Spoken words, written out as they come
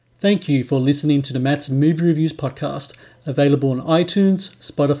Thank you for listening to the Matt's Movie Reviews podcast, available on iTunes,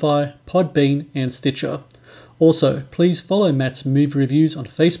 Spotify, Podbean, and Stitcher. Also, please follow Matt's Movie Reviews on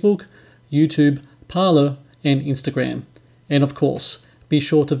Facebook, YouTube, Parler, and Instagram. And of course, be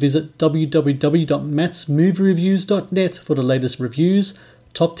sure to visit www.mattsmoviereviews.net for the latest reviews,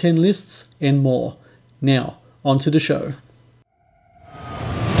 top 10 lists, and more. Now, on to the show.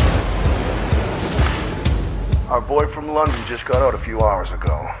 Our boy from London just got out a few hours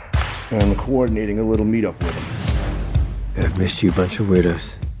ago. I'm coordinating a little meetup with him. I've missed you, bunch of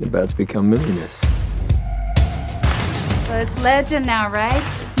weirdos. You're about to become millionaires. So it's legend now, right?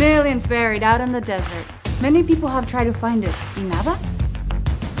 Millions buried out in the desert. Many people have tried to find it. Y nada?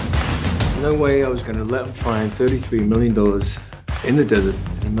 No way I was going to let them find $33 million in the desert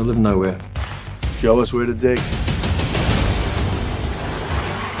in the middle of nowhere. Show us where to dig.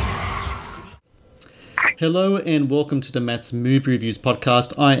 Hello and welcome to the Matt's Movie Reviews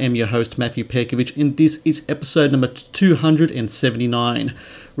podcast. I am your host, Matthew Perkovich, and this is episode number 279.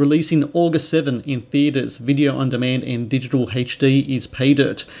 Releasing August 7 in theatres, video on demand, and digital HD is Pay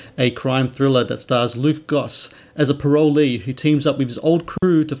Dirt, a crime thriller that stars Luke Goss as a parolee who teams up with his old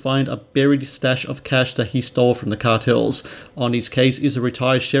crew to find a buried stash of cash that he stole from the cartels. On his case is a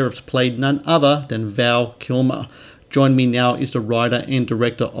retired sheriff played none other than Val Kilmer. Join me now is the writer and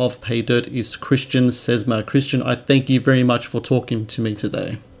director of Pay Dirt, is Christian Sesma. Christian, I thank you very much for talking to me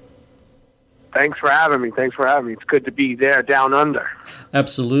today. Thanks for having me. It's good to be there down under.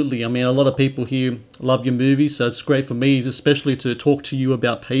 Absolutely. I mean, a lot of people here love your movie, so it's great for me, especially to talk to you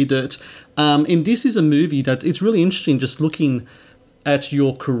about Pay Dirt. And this is a movie that it's really interesting just looking at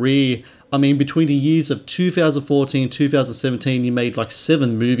your career. I mean, between the years of 2014 and 2017, you made like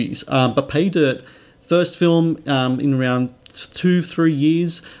 7 movies. But Pay Dirt, first film in around 2-3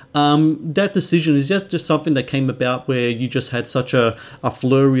 years. That decision, is that just something that came about where you just had such a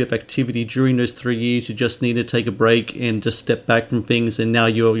flurry of activity during those 3 years, you just needed to take a break and just step back from things, and now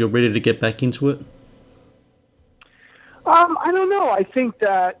you're ready to get back into it? I don't know. I think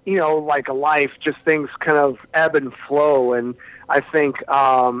that, like a life, just things kind of ebb and flow. And I think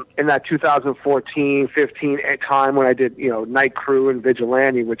in that 2014-15 time when I did, Night Crew and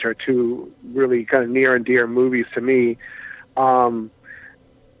Vigilante, which are 2 really kind of near and dear movies to me, that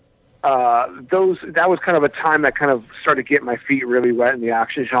was kind of a time that kind of started getting my feet really wet in the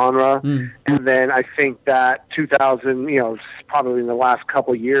action genre. And then I think that 2000, probably in the last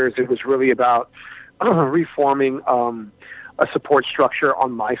couple of years, it was really about reforming a support structure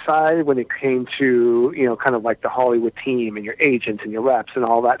on my side when it came to, kind of like the Hollywood team and your agents and your reps and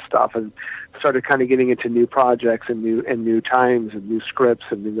all that stuff, and started kind of getting into new projects and new times and new scripts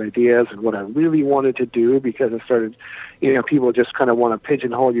and new ideas and what I really wanted to do, because I started, people just kind of want to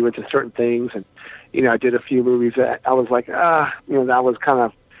pigeonhole you into certain things. And, I did a few movies that I was like, that was kind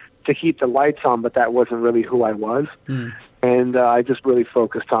of to keep the lights on, but that wasn't really who I was. And I just really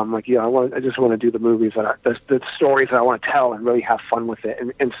focused on I just want to do the movies the stories that I want to tell and really have fun with it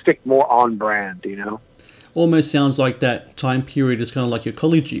and stick more on brand, Almost sounds like that time period is kind of like your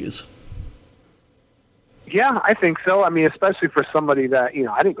college years. Yeah, I think so. I mean, especially for somebody that,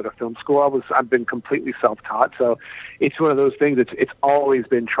 I didn't go to film school. I've been completely self-taught. So it's one of those things. It's always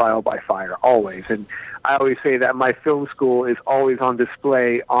been trial by fire, always. And I always say that my film school is always on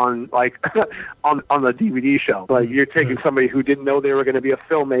display on on the DVD shelf. Like, you're taking somebody who didn't know they were going to be a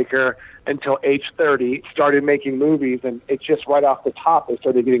filmmaker until age 30, started making movies, and it's just right off the top they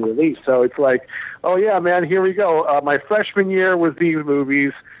started getting released. So it's like, oh yeah, man, here we go. My freshman year was these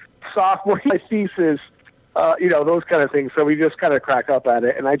movies. Sophomore, my thesis. Those kind of things. So we just kind of crack up at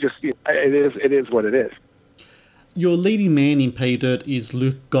it, and it is what it is. Your leading man in Pay Dirt is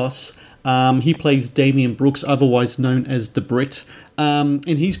Luke Goss. He plays Damien Brooks, otherwise known as the Brit. And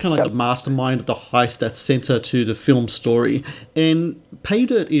he's kind of like the mastermind of the heist that's center to the film story. And Pay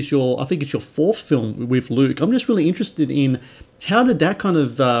Dirt is I think it's your 4th film with Luke. I'm just really interested in how did that kind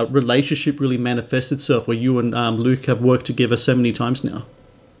of relationship really manifest itself, where you and Luke have worked together so many times now?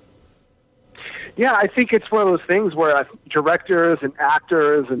 Yeah, I think it's one of those things where directors and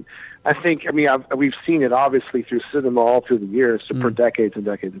actors, and we've seen it obviously through cinema all through the years, for decades and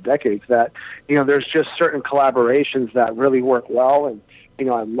decades and decades, that, there's just certain collaborations that really work well. And,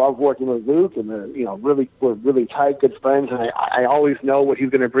 I love working with Luke, and, we're really tight, good friends. And I always know what he's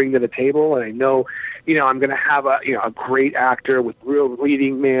going to bring to the table. And I know, I'm going to have a great actor with real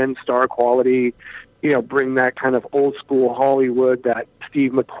leading man star quality, bring that kind of old school Hollywood, that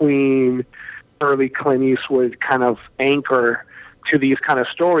Steve McQueen, early Clint Eastwood kind of anchor to these kind of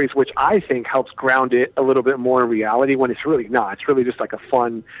stories, which I think helps ground it a little bit more in reality, when it's really not. It's really just like a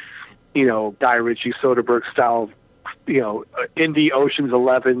fun, Guy Ritchie, Soderbergh style indie Ocean's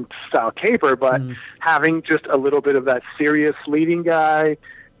 11 style caper, but having just a little bit of that serious leading guy,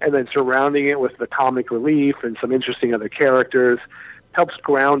 and then surrounding it with the comic relief and some interesting other characters helps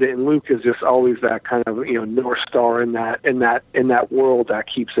ground it. And Luke is just always that kind of North Star in that world that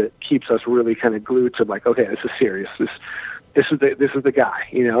keeps us really kind of glued to like, okay, this is serious. This is the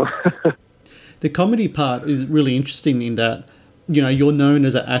guy. The comedy part is really interesting in that, you're known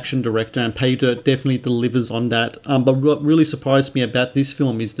as an action director, and Pay Dirt definitely delivers on that. But what really surprised me about this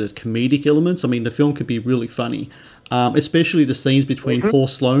film is the comedic elements. I mean, the film could be really funny, especially the scenes between Paul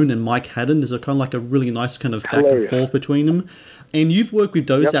Sloan and Mike Haddon. There's a kind of like a really nice kind of back and forth between them. And you've worked with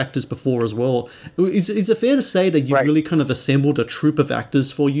those actors before as well. Is it fair to say that you've really kind of assembled a troupe of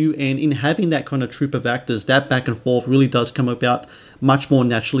actors for you? And in having that kind of troupe of actors, that back and forth really does come about much more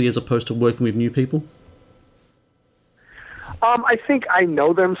naturally as opposed to working with new people? I think I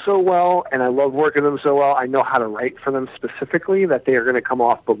know them so well, and I love working them so well. I know how to write for them specifically, that they are going to come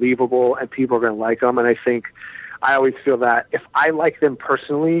off believable and people are going to like them. And I think I always feel that if I like them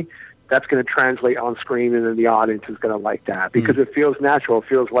personally, that's going to translate on screen, and then the audience is going to like that because it feels natural. It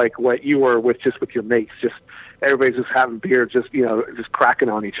feels like what you were with your mates. Just everybody's just having beer, just cracking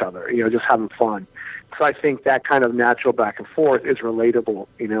on each other, just having fun. So I think that kind of natural back and forth is relatable,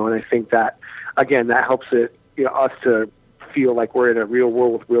 and I think that, again, that helps it, us to feel like we're in a real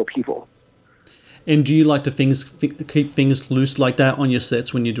world with real people. And do you like to keep things loose like that on your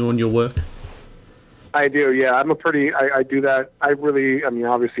sets when you're doing your work? I do, yeah. I do that.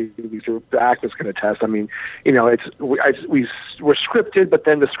 Obviously, the actors can attest. We're scripted, but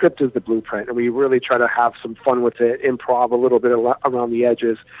then the script is the blueprint, and we really try to have some fun with it, improv a little bit around the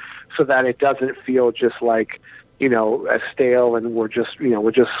edges, so that it doesn't feel just like, as stale, and we're just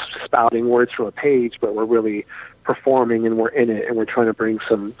spouting words from a page, but we're really performing, and we're in it, and we're trying to bring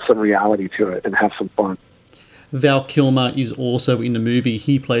some reality to it and have some fun. Val Kilmer is also in the movie.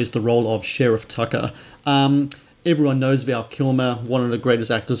 He plays the role of Sheriff Tucker. Everyone knows Val Kilmer, one of the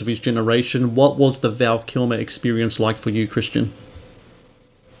greatest actors of his generation. What was the Val Kilmer experience like for you, Christian?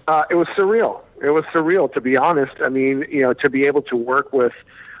 It was surreal. It was surreal, to be honest. To be able to work with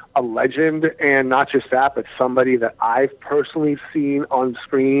a legend, and not just that, but somebody that I've personally seen on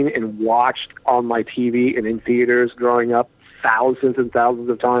screen and watched on my TV and in theaters growing up thousands and thousands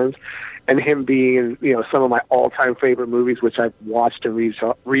of times, and him being in some of my all-time favorite movies, which I've watched and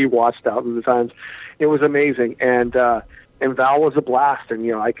rewatched thousands of times. It was amazing, and Val was a blast, and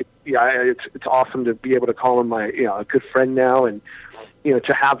it's awesome to be able to call him my a good friend now, and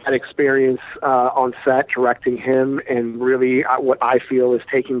to have that experience on set directing him, and really what I feel is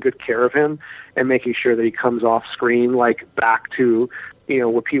taking good care of him and making sure that he comes off screen like back to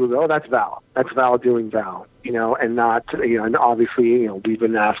where people go, oh, that's Val doing Val, and not, and obviously, we've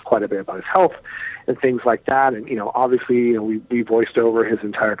been asked quite a bit about his health and things like that. And, obviously, we voiced over his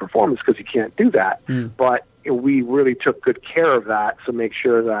entire performance because he can't do that. But we really took good care of that to make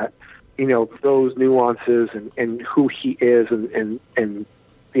sure that, those nuances and who he is and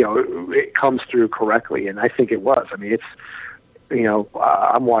it comes through correctly. And I think it was. It's,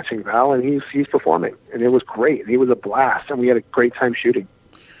 I'm watching Val, and he's performing, and it was great. He was a blast, and we had a great time shooting.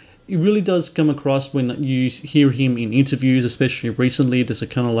 It really does come across when you hear him in interviews, especially recently. There's a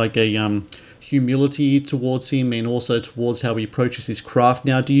kind of like a humility towards him, and also towards how he approaches his craft.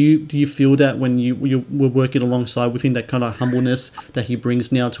 Now, do you feel that when you were working alongside with him, that kind of humbleness that he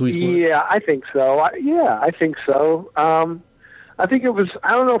brings now to his work? Yeah, I think so. I think so. I think it was.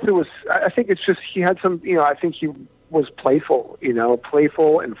 I don't know if it was. I think it's just he had some. I think he was playful,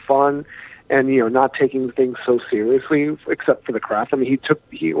 playful and fun, and not taking things so seriously, except for the craft. When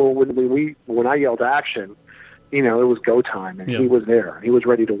I yelled action, it was go time, and he was there. He was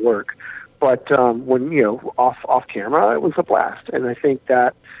ready to work. But when off camera, it was a blast, and I think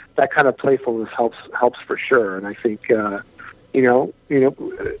that kind of playfulness helps for sure. And I think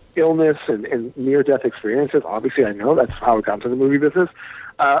illness and near death experiences. Obviously, I know that's how it got into the movie business.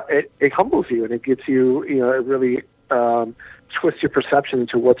 It humbles you, and it gets you. It really twist your perception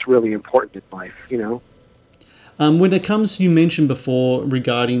into what's really important in life, When it comes, you mentioned before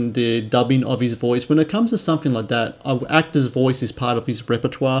regarding the dubbing of his voice, when it comes to something like that, an actor's voice is part of his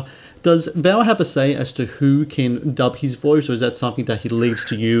repertoire. Does Val have a say as to who can dub his voice, or is that something that he leaves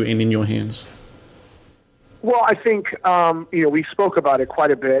to you and in your hands? Well, I think, we spoke about it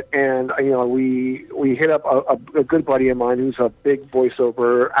quite a bit, and, we hit up a good buddy of mine who's a big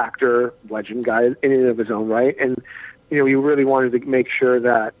voiceover actor, legend guy in and of his own right. And, we really wanted to make sure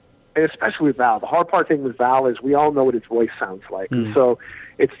that, and especially with Val, the hard part thing with Val is we all know what his voice sounds like. And so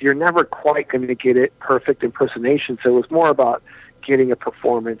you're never quite going to get it perfect impersonation. So it was more about getting a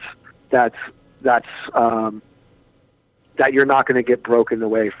performance that's that you're not going to get broken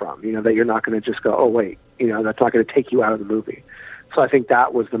away from, that you're not going to just go, oh, wait, that's not going to take you out of the movie. So I think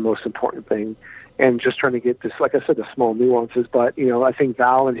that was the most important thing. And just trying to get this, like I said, the small nuances. But, I think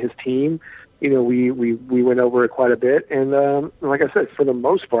Val and his team, we went over it quite a bit. And like I said, for the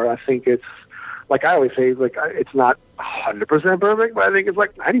most part, I think it's, like I always say, like it's not 100% perfect, but I think it's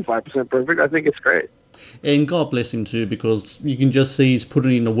like 95% perfect. I think it's great. And God bless him too, because you can just see he's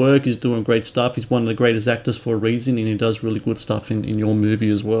putting in the work, he's doing great stuff. He's one of the greatest actors for a reason, and he does really good stuff in your movie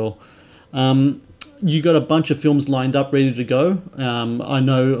as well. You got a bunch of films lined up, ready to go. I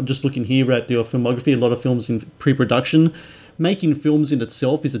know, just looking here at your filmography, a lot of films in pre-production. Making films in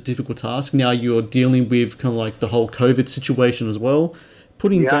itself is a difficult task. Now you're dealing with kind of like the whole COVID situation as well.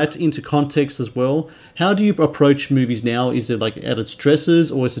 Putting that into context as well. How do you approach movies now? Is it like added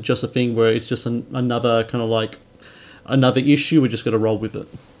stresses, or is it just a thing where it's just another kind of like another issue? We just got to roll with it.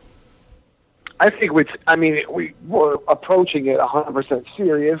 I think we're approaching it 100%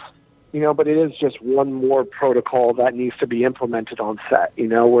 serious, but it is just one more protocol that needs to be implemented on set.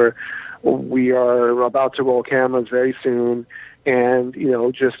 We are about to roll cameras very soon, and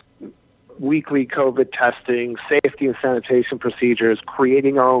just weekly COVID testing, safety and sanitation procedures,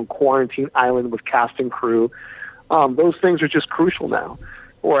 creating our own quarantine island with cast and crew. Those things are just crucial now,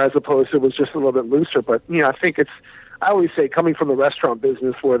 or as opposed to it was just a little bit looser. But, I think I always say, coming from the restaurant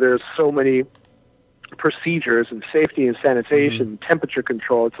business where there's so many procedures and safety and sanitation, temperature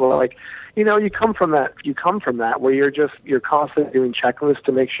control, it's like, you come from that where you're constantly doing checklists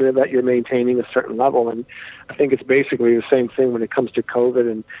to make sure that you're maintaining a certain level. And I think it's basically the same thing when it comes to COVID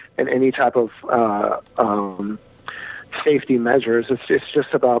and any type of safety measures. It's just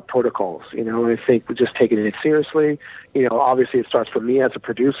about protocols, and I think we're just taking it seriously. Obviously it starts from me as a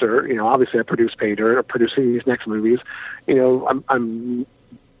producer. Obviously I produce Paydirt, producing these next movies. I'm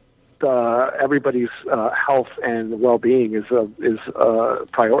everybody's health and well-being is a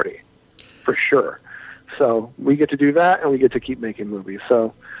priority for sure. So we get to do that, and we get to keep making movies.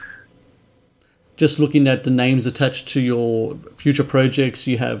 So just looking at the names attached to your future projects,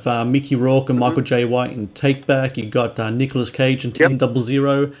 you have Mickey Rourke and Michael J. White in Take Back. You got Nicolas Cage in Team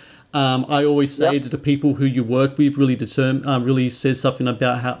 00. I always say that the people who you work with really says something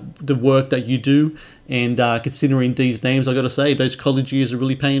about how the work that you do. And considering these names, I got to say those college years are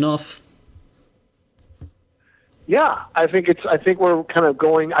really paying off. Yeah, I think we're kind of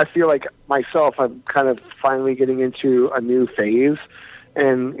going. I feel like myself, I'm kind of finally getting into a new phase,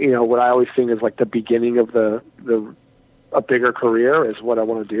 and what I always think is like the beginning of a bigger career is what I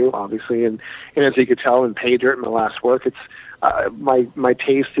want to do, obviously. And as you could tell in Paydirt, my last work, it's my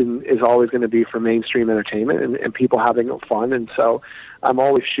taste is always going to be for mainstream entertainment and people having fun, and so I'm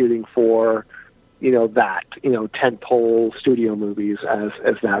always shooting for that tentpole studio movies as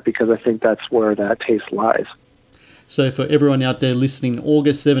that, because I think that's where that taste lies. So for everyone out there listening,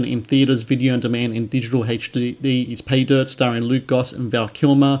 August 7 in theatres, video on demand, and digital HD is Paydirt, starring Luke Goss and Val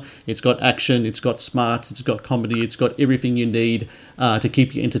Kilmer. It's got action, it's got smarts, it's got comedy, it's got everything you need to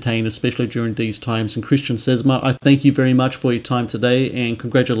keep you entertained, especially during these times. And Christian Sesma, I thank you very much for your time today, and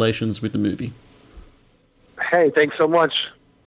congratulations with the movie. Hey, thanks so much.